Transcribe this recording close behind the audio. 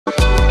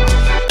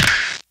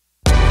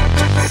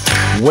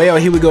Well,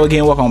 here we go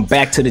again. Welcome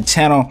back to the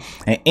channel.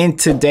 And in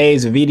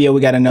today's video,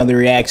 we got another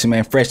reaction,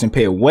 man. Fresh and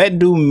Pit. What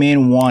do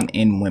men want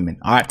in women?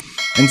 All right.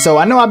 And so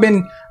I know I've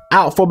been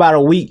out for about a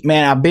week,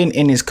 man. I've been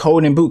in this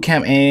coding boot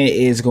camp and it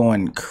is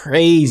going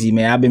crazy,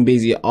 man. I've been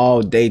busy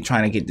all day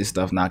trying to get this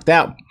stuff knocked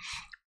out,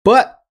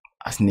 but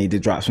I just need to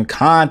drop some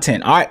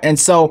content. All right. And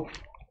so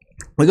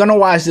we're going to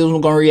watch this. We're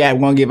going to react.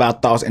 We're going to give our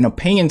thoughts and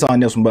opinions on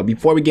this one. But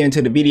before we get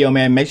into the video,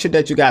 man, make sure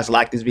that you guys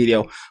like this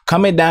video.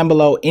 Comment down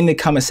below in the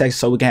comment section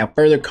so we can have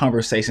further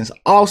conversations.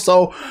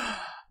 Also,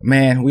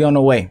 man, we on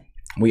the way.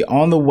 We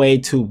on the way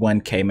to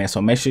 1K, man.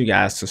 So make sure you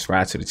guys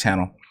subscribe to the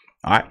channel.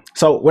 All right.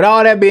 So with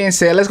all that being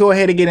said, let's go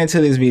ahead and get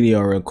into this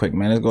video real quick,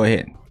 man. Let's go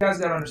ahead. You guys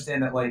got to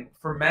understand that, like,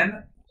 for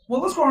men,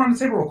 well, let's go around the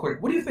table real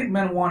quick. What do you think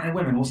men want in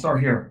women? We'll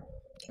start here.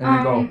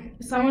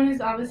 Someone who's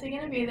obviously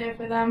going to be there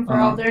for them for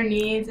all their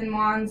needs and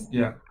wants.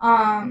 Yeah.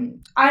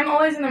 I'm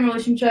always in a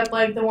relationship,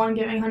 like the one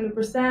giving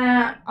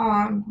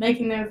 100%,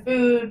 making their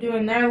food,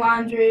 doing their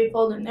laundry,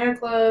 folding their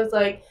clothes,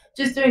 like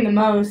just doing the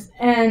most.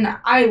 And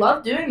I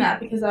love doing that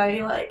because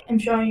I am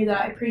showing you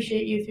that I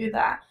appreciate you through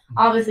that.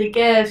 Obviously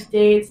gifts,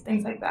 dates,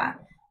 things like that.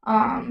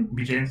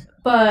 BJ's?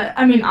 But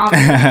I mean,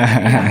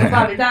 obviously,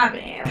 Bobby Dabby.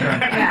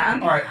 Yeah.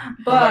 All right.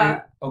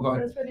 But go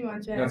ahead. that's pretty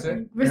much it. That's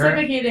it?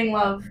 Reciprocating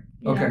love.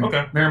 Okay. Know?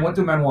 Okay. Miriam, what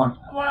do men want?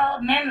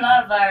 Well, men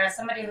love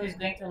somebody who is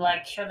going to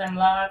like show them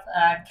love,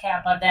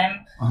 care about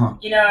them.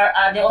 You know,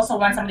 they also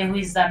want somebody who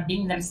is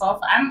being themselves.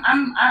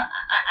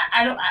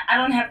 I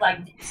don't have like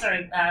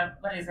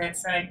what is it?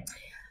 Sorry.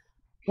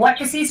 What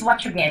you see is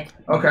what you get.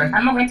 Okay.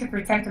 I'm not going to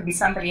pretend to be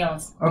somebody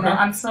else. Okay. You know,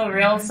 I'm so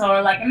real.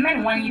 So like,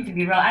 men want you to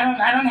be real. I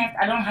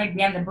don't hide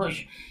behind the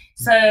bush.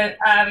 So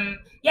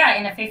yeah,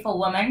 in a faithful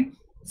woman.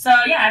 So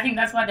yeah, I think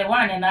that's what they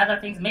want, and other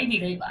things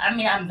maybe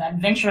I'm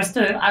adventurous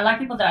too. I like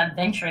people that are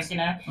adventurous, you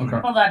know,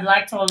 people that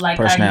like to like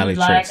live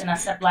life and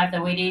accept life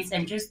the way it is,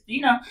 and just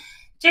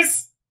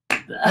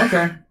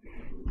okay.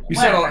 You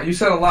said a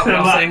lot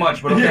without saying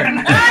much, but okay.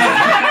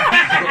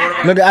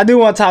 Look, I do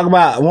want to talk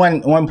about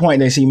one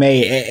point that she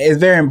made. It's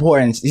very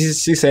important.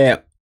 She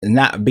said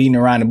not beating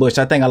around the bush.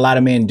 I think a lot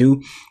of men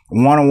do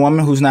want a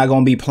woman who's not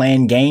going to be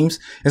playing games.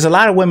 There's a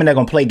lot of women that are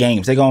going to play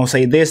games. They're going to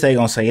say this, they're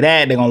going to say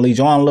that, they're going to lead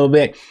you on a little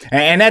bit.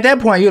 And at that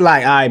point, you're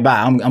like, all right,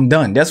 bye, I'm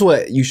done. That's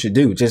what you should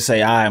do. Just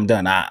say, all right, I'm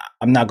done.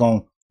 I'm not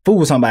going to fool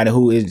with somebody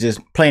who is just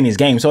playing these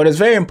games. So it's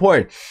very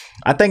important.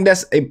 I think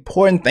that's an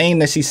important thing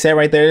that she said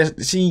right there.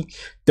 The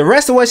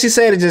rest of what she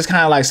said is just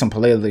kind of like some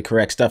politically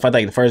correct stuff. I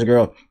think the first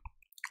girl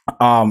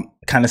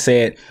kind of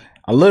said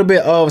a little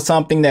bit of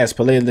something that's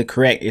politically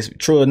correct. Is it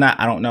true or not?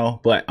 I don't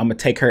know, but I'm gonna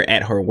take her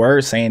at her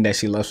word, saying that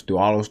she loves to do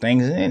all those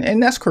things,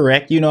 and that's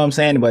correct. You know what I'm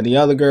saying? But the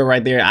other girl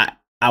right there,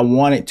 I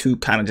wanted to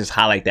kind of just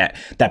highlight that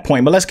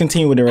point. But let's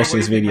continue with the rest of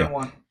this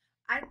video.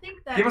 I think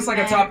that give us like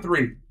a top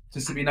 3,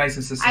 just to be nice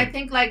and succinct. I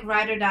think like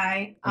ride or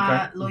die,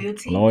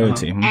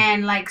 loyalty,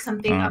 and like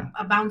something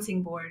a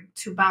bouncing board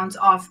to bounce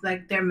off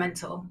like their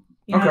mental.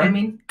 You know what I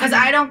mean? Because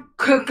I don't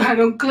cook, I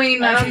don't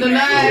clean, I don't do none of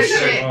that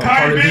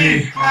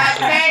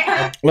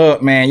shit.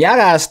 Look, man, y'all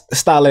gotta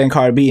start letting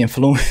Cardi B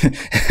influence.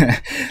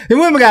 The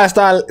women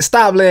gotta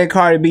stop letting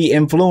Cardi B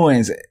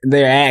influence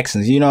their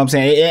actions. You know what I'm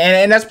saying?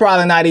 And that's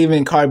probably not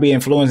even Cardi B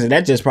influencing.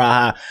 That's just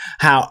probably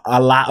how a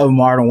lot of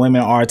modern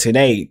women are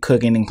today,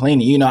 cooking and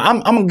cleaning. You know,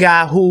 I'm a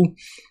guy who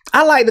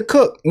I like to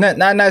cook, not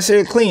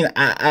necessarily clean.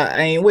 I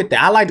ain't with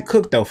that. I like to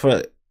cook though.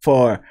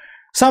 For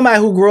somebody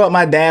who grew up,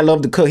 my dad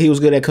loved to cook. He was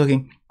good at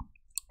cooking.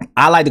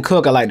 I like to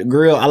cook. I like to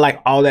grill. I like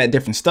all that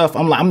different stuff.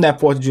 I'm that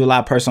 4th of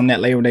July person. I'm that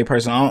Labor Day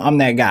person. I'm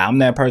that guy. I'm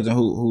that person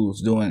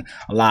who's doing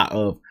a lot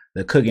of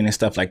the cooking and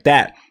stuff like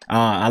that.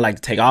 I like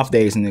to take off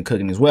days and then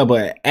cooking as well.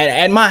 But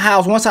at my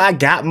house, once I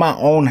got my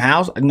own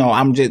house, you know,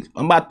 I'm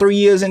about 3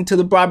 years into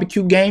the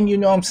barbecue game. You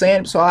know what I'm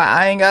saying? So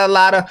I ain't got a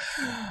lot of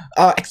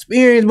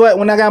experience. But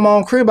when I got my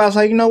own crib, I was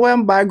like, you know what?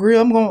 I'm gonna buy a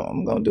grill.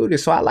 I'm gonna do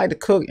this. So I like to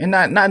cook, and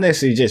not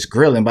necessarily just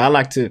grilling, but I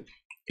like to.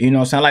 You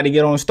know, so I like to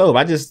get on the stove.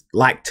 I just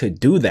like to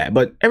do that.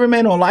 But every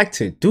man don't like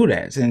to do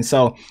that. And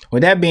so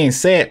with that being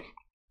said,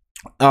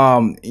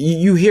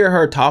 you hear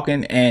her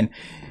talking, and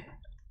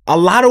a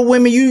lot of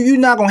women, you're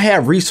not gonna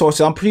have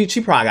resources.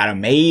 She probably got a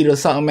maid or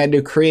something at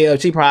the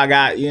crib. She probably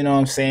got, you know what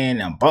I'm saying,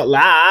 a butler.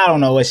 I don't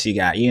know what she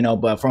got, you know,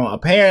 but from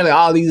apparently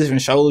all these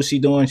different shows she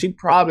doing, she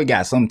probably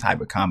got some type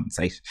of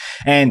compensation.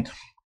 And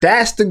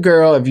that's the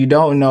girl, if you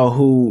don't know,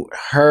 who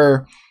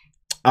her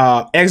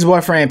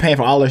ex-boyfriend paying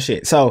for all her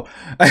shit. So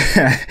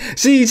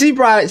she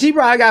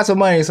probably got some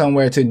money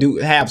somewhere to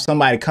have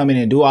somebody come in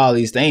and do all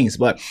these things.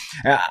 But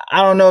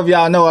I don't know if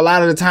y'all know, a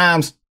lot of the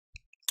times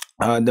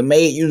the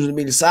maid usually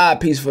be the side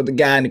piece for the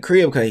guy in the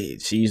crib,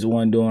 because she's the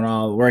one doing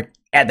all the work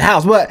at the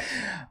house. But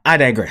I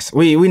digress.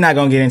 We're not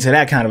gonna get into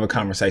that kind of a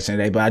conversation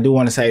today. But I do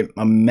want to say,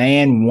 a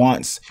man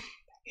wants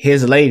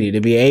his lady to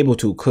be able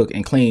to cook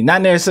and clean.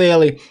 Not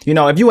necessarily, you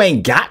know, if you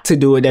ain't got to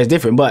do it, that's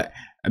different. But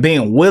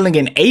being willing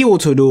and able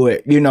to do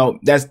it, you know,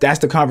 that's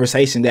the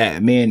conversation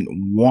that men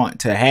want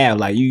to have.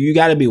 Like, you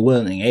got to be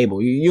willing and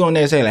able. You don't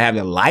necessarily have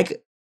to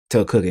like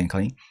to cook and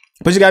clean,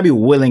 but you got to be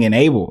willing and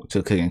able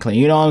to cook and clean.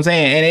 You know what I'm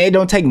saying? And it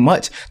don't take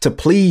much to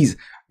please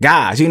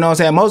guys. You know what I'm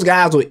saying? Most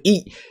guys will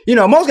eat. You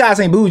know, most guys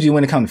ain't bougie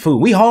when it comes to food.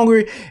 We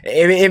hungry.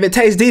 If it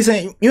tastes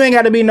decent, you ain't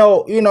got to be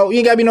no, you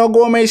ain't got to be no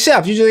gourmet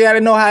chef. You just got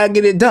to know how to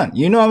get it done.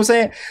 You know what I'm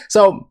saying?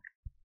 So,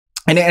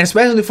 and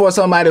especially for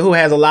somebody who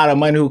has a lot of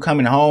money, who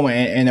coming home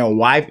and their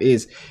wife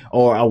is,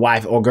 or a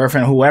wife or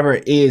girlfriend, whoever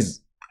is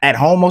at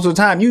home most of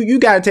the time, you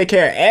got to take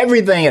care of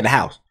everything at the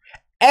house.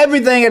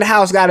 Everything at the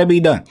house got to be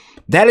done.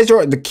 That is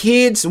the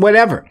kids,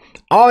 whatever.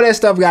 All that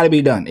stuff got to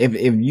be done. If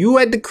you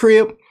at the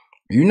crib,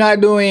 you're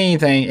not doing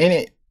anything in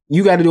it,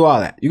 you got to do all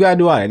that. You got to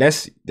do all that.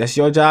 That's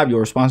your job, your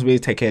responsibility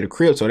to take care of the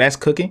crib. So that's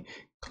cooking,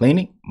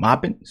 cleaning,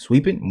 mopping,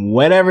 sweeping,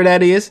 whatever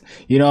that is.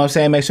 You know what I'm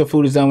saying? Make sure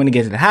food is done when you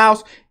get to the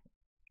house.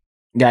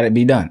 Got to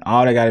be done.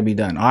 All that got to be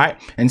done. All right.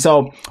 And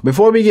so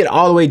before we get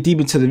all the way deep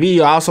into the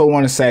video, I also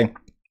want to say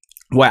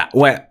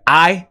what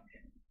I,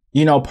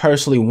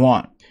 personally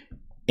want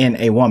in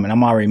a woman.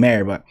 I'm already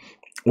married, but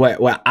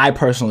what I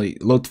personally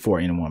looked for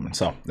in a woman.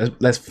 So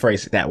let's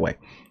phrase it that way.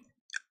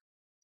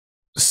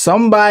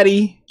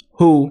 Somebody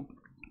who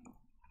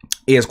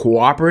is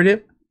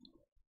cooperative,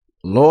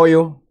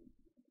 loyal,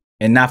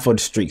 and not for the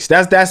streets.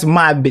 Those are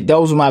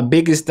my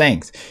biggest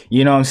things.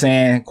 You know what I'm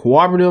saying?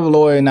 Cooperative,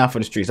 loyal, not for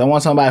the streets. I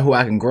want somebody who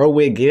I can grow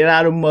with, get it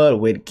out of the mud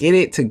with, get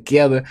it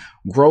together,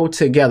 grow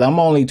together. I'm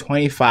only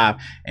 25,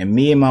 and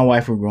me and my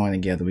wife are growing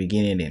together. We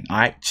get it in. All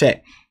right,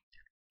 check.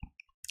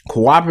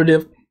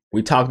 Cooperative.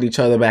 We talk to each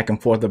other back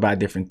and forth about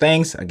different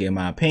things. I give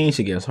my opinion.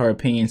 She gives her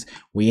opinions.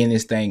 We in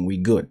this thing. We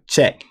good.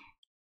 Check.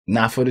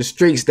 Not for the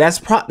streets. That's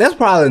probably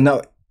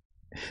the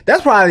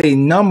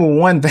number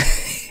one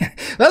thing.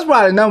 That's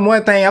probably the number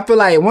one thing. I feel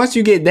like once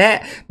you get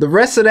that, the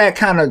rest of that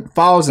kind of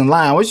falls in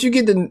line. Once you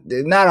get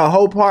not a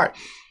whole part,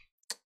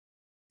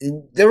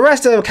 the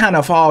rest of it kind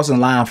of falls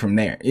in line from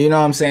there. You know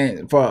what I'm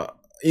saying?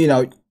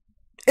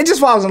 It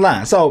just falls in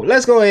line. So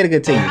let's go ahead and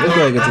continue.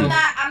 I'm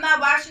not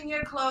washing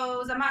your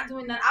clothes. I'm not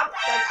doing that.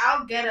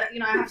 I'll get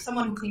I have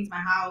someone who cleans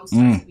my house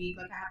once a week.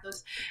 Like I have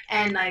those,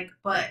 and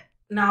but.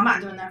 No, I'm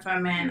not doing that for a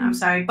man. I'm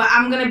sorry. But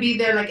I'm going to be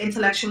there, like,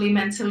 intellectually,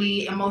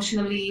 mentally,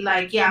 emotionally.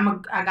 Like, yeah,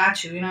 I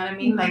got you. You know what I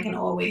mean? Like, in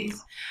all ways.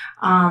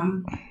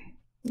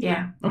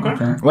 Yeah. Okay.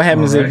 What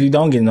happens if you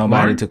don't get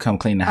nobody to come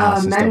clean the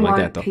house and stuff like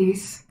that, though?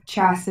 Peace,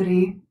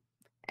 chastity,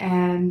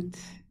 and...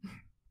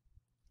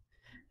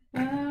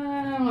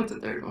 what's the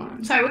third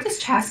one? Sorry, what does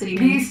chastity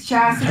mean? Peace,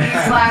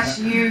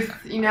 chastity / youth,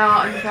 and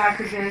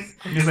packages.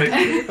 You're like,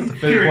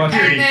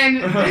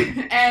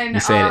 and you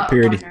said it,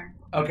 purity.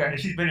 Okay,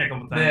 she's been here a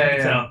couple times.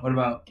 Yeah. What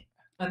about?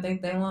 I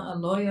think they want a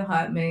loyal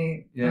hot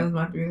maid. Yeah. That was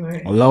my 3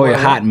 words. A loyal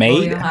hot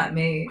maid? Loyal hot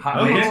maid.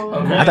 Hot maid?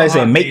 Okay. I thought you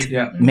said mate.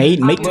 Yeah.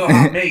 Maid.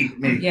 Hot maid.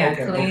 Yeah,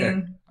 okay, clean.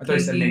 Okay. I thought you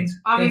said mate.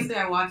 Obviously,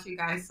 I watch you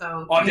guys,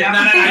 so... Oh, yeah.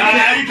 No,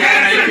 you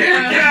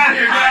can't.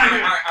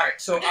 All right.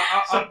 So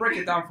I'll break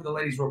it down for the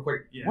ladies real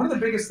quick. Yeah. One of the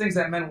biggest things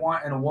that men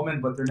want in a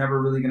woman, but they're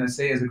never really going to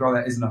say, is a girl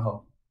that isn't a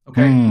hoe.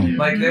 Okay?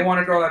 Like, they want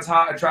a girl that's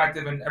hot,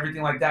 attractive, and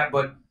everything like that,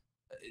 but...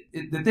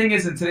 the thing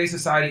is, in today's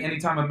society,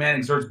 anytime a man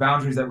exerts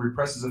boundaries that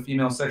represses a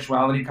female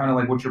sexuality, kind of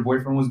like what your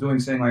boyfriend was doing,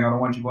 saying like, I don't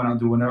want you going out and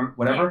doing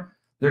whatever,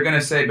 they're going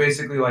to say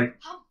basically like,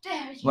 how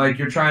dare you? Like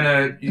you're trying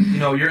to,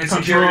 you're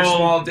insecure, you're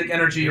small dick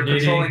energy, you're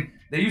controlling.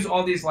 They use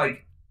all these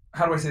like,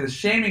 how do I say this,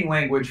 shaming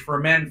language for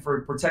men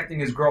for protecting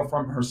his girl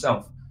from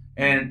herself.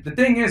 And the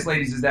thing is,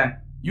 ladies, is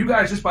that you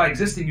guys, just by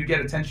existing, you get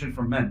attention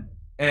from men.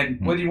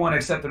 And whether you want to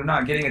accept it or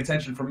not, getting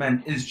attention from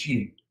men is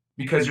cheating.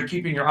 Because you're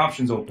keeping your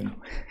options open.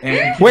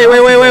 And wait.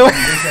 Wait.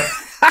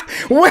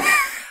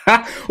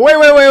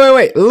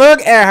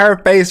 Look at her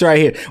face right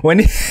here. When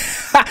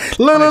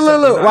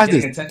look. Watch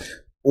this.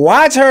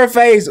 Watch her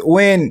face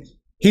when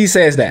he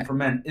says that. For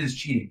men is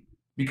cheating.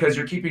 Because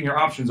you're keeping your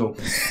options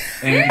open.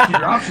 And when you keep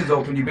your options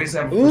open, you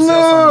basically have a for sale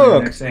sign on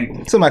your neck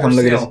saying, somebody come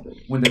look at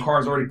this. When the car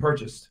is already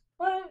purchased.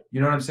 What? You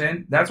know what I'm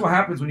saying? That's what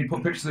happens when you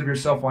put pictures of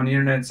yourself on the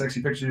internet,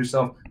 sexy pictures of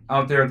yourself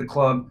out there at the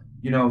club,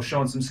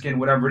 showing some skin,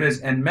 whatever it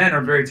is. And men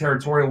are very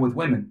territorial with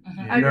women.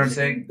 You know what I'm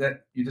saying?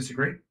 That you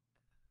disagree?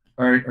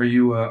 Are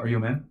you a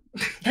man?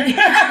 I'm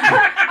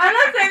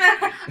not saying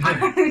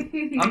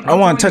that. I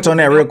want to touch on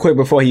that real quick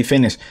before he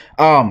finished.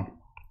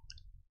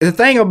 The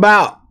thing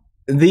about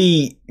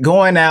the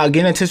going out,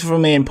 getting attention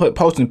from men,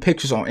 posting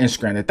pictures on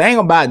Instagram, the thing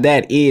about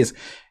that is,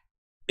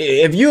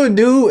 if you're a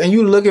dude and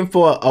you're looking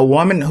for a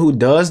woman who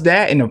does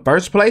that in the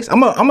first place,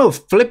 I'm gonna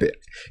flip it.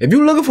 If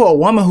you're looking for a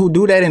woman who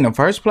do that in the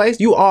first place,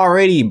 you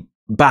already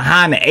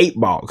behind the 8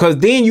 ball, because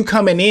then you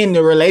coming in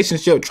the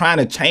relationship trying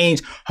to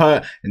change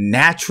her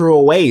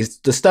natural ways,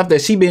 the stuff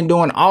that she been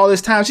doing all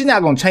this time. She's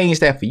not gonna change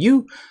that for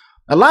you.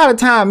 A lot of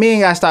time, men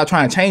gotta stop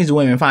trying to change the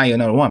women and find you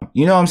another woman.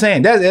 You know what I'm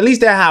saying? That's at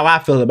least that's how I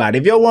feel about it.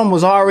 If your woman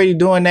was already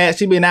doing that,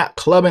 she been out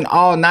clubbing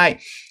all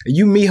night,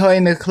 you meet her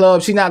in the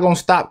club, she's not gonna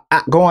stop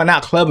going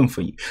out clubbing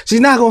for you.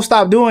 She's not gonna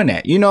stop doing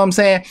that. You know what I'm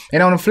saying?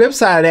 And on the flip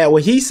side of that,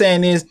 what he's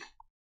saying is,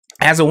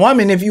 as a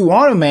woman, if you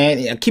want a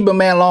man, keep a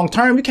man long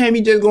term, you can't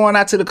be just going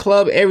out to the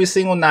club every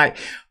single night,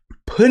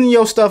 putting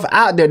your stuff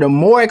out there. The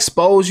more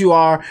exposed you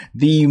are,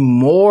 the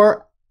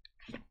more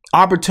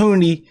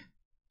opportunity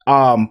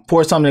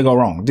for something to go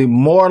wrong, the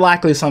more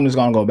likely something's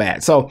gonna go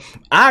bad. So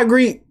I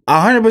agree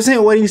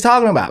 100% what he's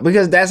talking about,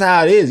 because that's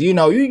how it is. You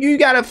know, you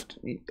gotta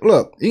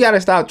look. You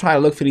gotta stop trying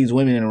to look for these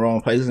women in the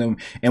wrong places, and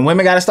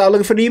women gotta start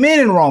looking for these men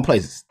in the wrong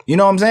places. You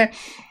know what I'm saying?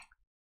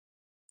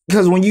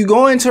 Because when you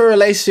go into a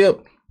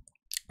relationship,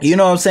 you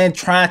know what I'm saying,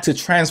 trying to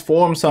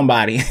transform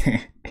somebody,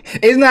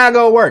 it's not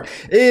gonna work.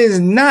 It is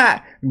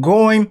not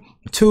going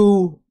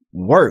to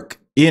work.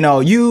 You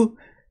know,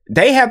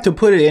 they have to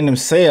put it in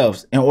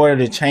themselves in order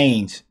to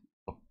change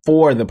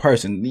for the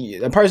person.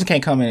 The person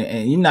can't come in,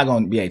 and you're not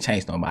going to be able to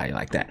change nobody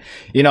like that.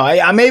 You know,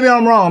 maybe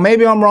I'm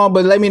wrong,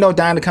 but let me know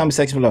down in the comment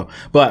section below.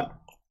 But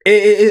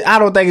I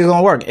don't think it's going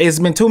to work. It's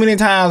been too many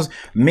times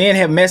men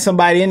have met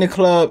somebody in the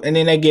club, and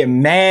then they get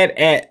mad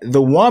at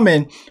the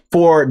woman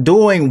for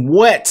doing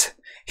what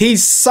he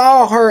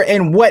saw her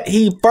and what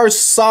he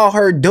first saw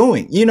her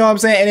doing. You know what I'm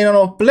saying? And then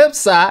on the flip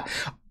side,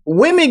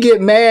 women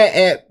get mad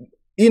at,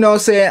 you know what I'm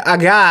saying, a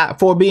guy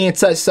for being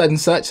such and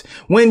such.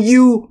 When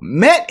you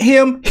met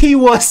him, he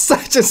was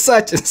such and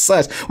such and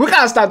such. We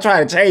gotta stop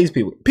trying to change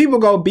people. People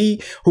gonna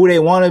be who they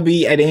want to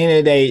be at the end of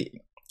the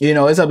day. You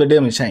know, it's up to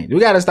them to change. We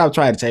gotta stop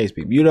trying to change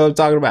people. You know what I'm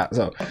talking about?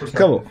 So,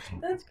 come on.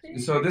 That's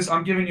crazy. So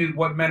I'm giving you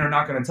what men are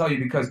not going to tell you,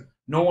 because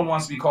no one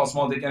wants to be called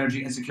small dick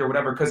energy, insecure,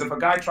 whatever. Because if a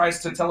guy tries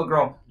to tell a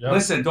girl,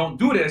 listen, don't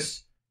do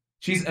this,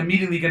 she's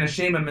immediately going to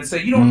shame him and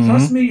say, you don't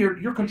trust me,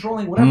 you're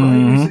controlling, whatever.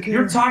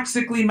 You're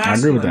toxically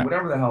masculine,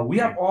 whatever the hell. We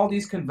have all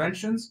these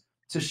conventions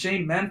to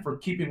shame men for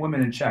keeping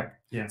women in check.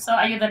 Yeah. So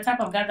are you the type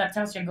of guy that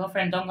tells your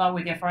girlfriend, don't go out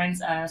with your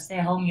friends, stay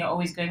home, you're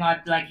always going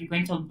out, like you're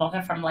going to block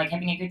her from like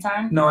having a good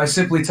time? No, I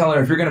simply tell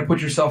her, if you're going to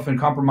put yourself in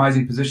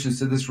compromising positions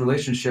to this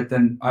relationship,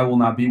 then I will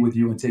not be with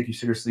you and take you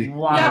seriously.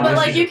 Wow. Yeah, but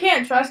like you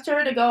can't trust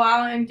her to go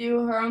out and do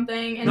her own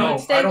thing and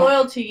like stay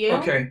loyal to you.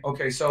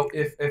 Okay. So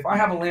if I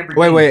have a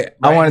Lamborghini, Wait.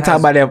 I want to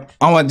talk about that.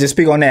 I want to just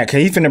speak on that,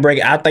 because he's finna break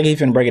it. I think he's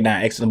finna break it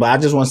down excellent. But I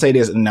just want to say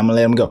this, and I'm gonna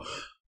let him go.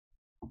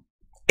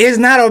 It's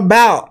not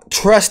about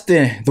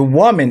trusting the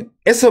woman.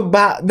 It's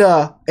about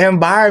the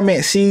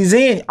environment she's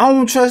in. I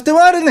don't trust them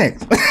other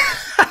niggas.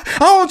 I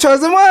don't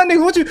trust them other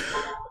niggas.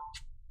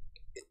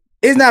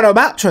 It's not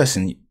about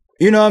trusting you.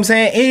 You know what I'm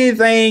saying?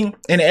 Anything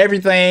and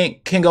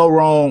everything can go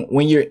wrong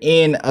when you're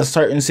in a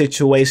certain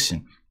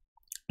situation.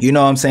 You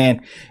know what I'm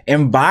saying?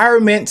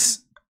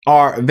 Environments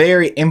are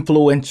very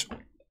influential.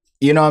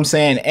 You know what I'm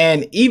saying?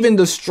 And even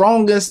the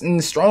strongest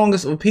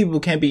of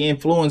people can be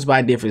influenced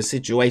by different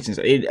situations.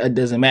 It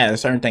doesn't matter.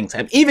 Certain things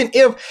happen. Even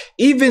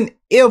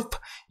if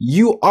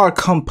you are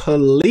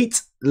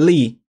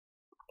completely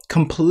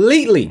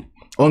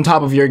on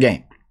top of your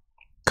game,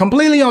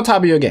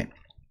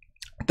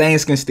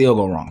 things can still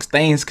go wrong.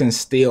 Things can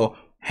still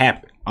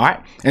happen. All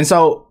right. And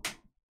so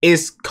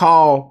it's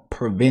called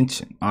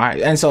prevention. All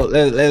right. And so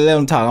let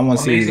them talk. I want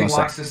to see what he's amazing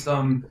gonna lock say.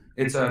 system.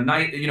 It's a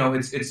night. You know,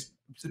 it's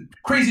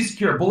crazy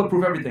secure,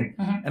 bulletproof, everything.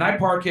 And I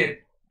park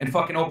it in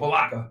fucking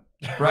Opalaka,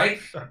 right?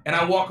 And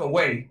I walk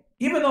away.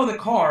 Even though the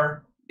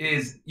car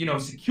is, you know,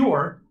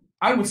 secure,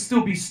 I would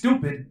still be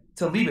stupid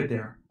to leave it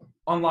there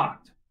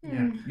unlocked.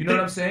 Yeah. You know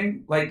what I'm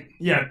saying? Like,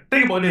 yeah,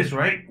 think about this,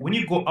 right? When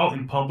you go out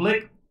in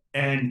public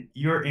and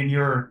you're in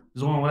your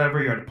zone,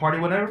 whatever, you're at a party,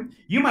 whatever,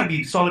 you might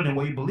be solid in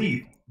what you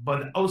believe, but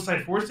the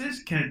outside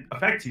forces can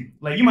affect you.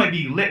 Like, you might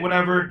be lit,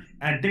 whatever,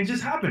 and things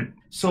just happen.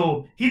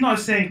 So he's not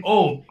saying,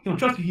 oh, he don't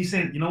trust you. He's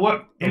saying, you know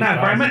what? In that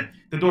environment,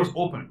 the door's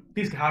open.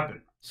 Things can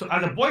happen. So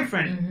as a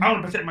boyfriend, I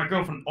want to protect my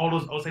girl from all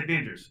those outside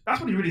dangers. That's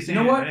what he's really saying.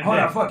 you know what? Hold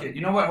on, fuck it.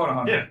 You know what? Hold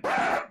on. Yeah.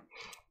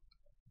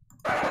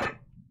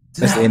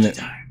 That's the end of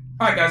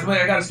All right, guys.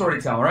 I got a story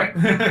to tell. All right.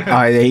 all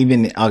right,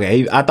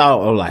 okay. I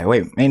thought, oh, like,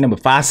 wait, ain't number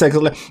 5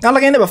 seconds left. I'm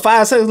like, ain't number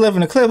 5 seconds left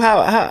in the clip.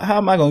 How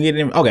am I gonna get it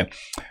in? Okay.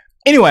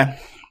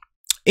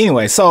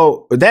 Anyway,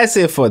 so that's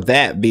it for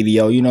that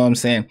video. You know what I'm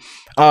saying?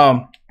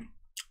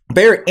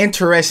 Very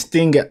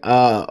interesting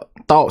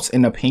thoughts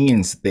and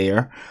opinions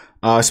there.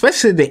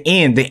 Especially the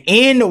end. The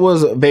end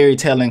was very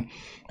telling.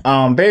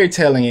 Very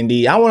telling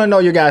indeed. I want to know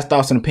your guys'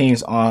 thoughts and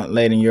opinions on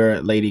letting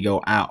your lady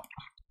go out.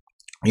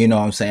 You know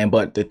what I'm saying?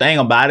 But the thing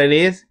about it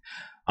is,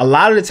 a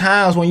lot of the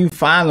times when you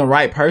find the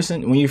right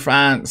person, when you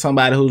find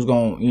somebody who's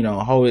going to, you know,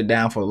 hold it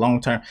down for the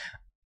long term,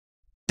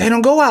 they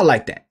don't go out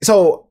like that.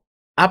 So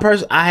I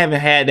haven't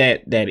had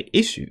that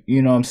issue,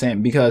 you know what I'm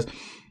saying? Because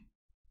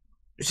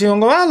she don't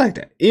go out like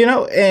that, you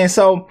know? And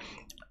so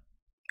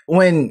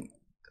when,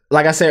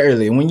 like I said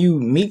earlier, when you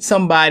meet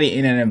somebody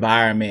in an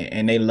environment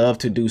and they love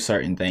to do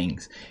certain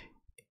things,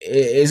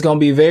 it's going to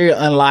be very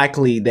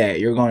unlikely that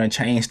you're going to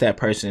change that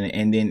person.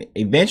 And then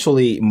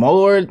eventually,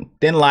 more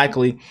than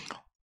likely,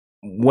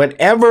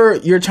 whatever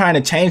you're trying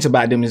to change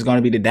about them is going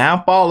to be the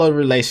downfall of the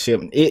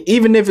relationship.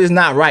 Even if it's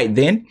not right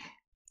then,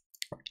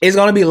 it's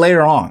going to be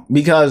later on,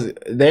 because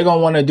they're going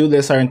to want to do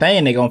this certain thing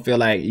and they're going to feel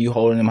like you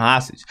holding them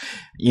hostage.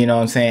 You know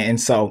what I'm saying? And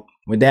so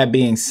with that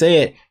being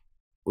said,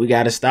 we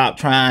got to stop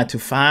trying to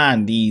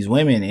find these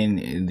women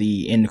in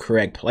the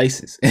incorrect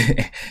places,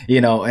 you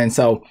know? And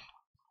so,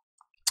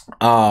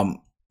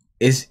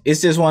 it's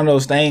just one of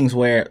those things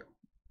where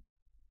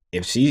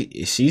if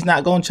she's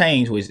not going to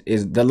change, which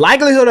is the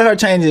likelihood of her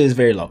changing is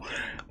very low,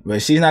 but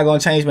if she's not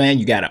going to change, man,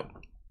 you got to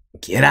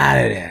get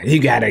out of there. You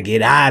gotta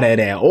get out of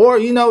there. Or,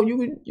 you know,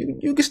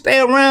 you can stay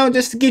around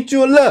just to get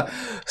you a look.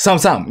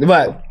 Something.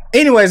 But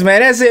anyways,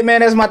 man, that's it,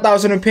 man. That's my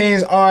thoughts and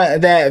opinions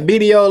on that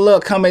video.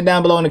 Look, comment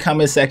down below in the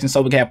comment section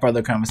so we can have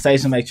further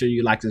conversation. Make sure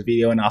you like this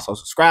video and also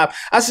subscribe.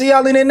 I'll see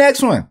y'all in the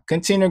next one.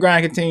 Continue to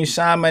grind, continue to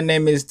shine. My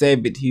name is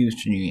David Hughes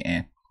Jr.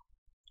 and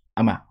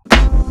I'm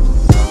out.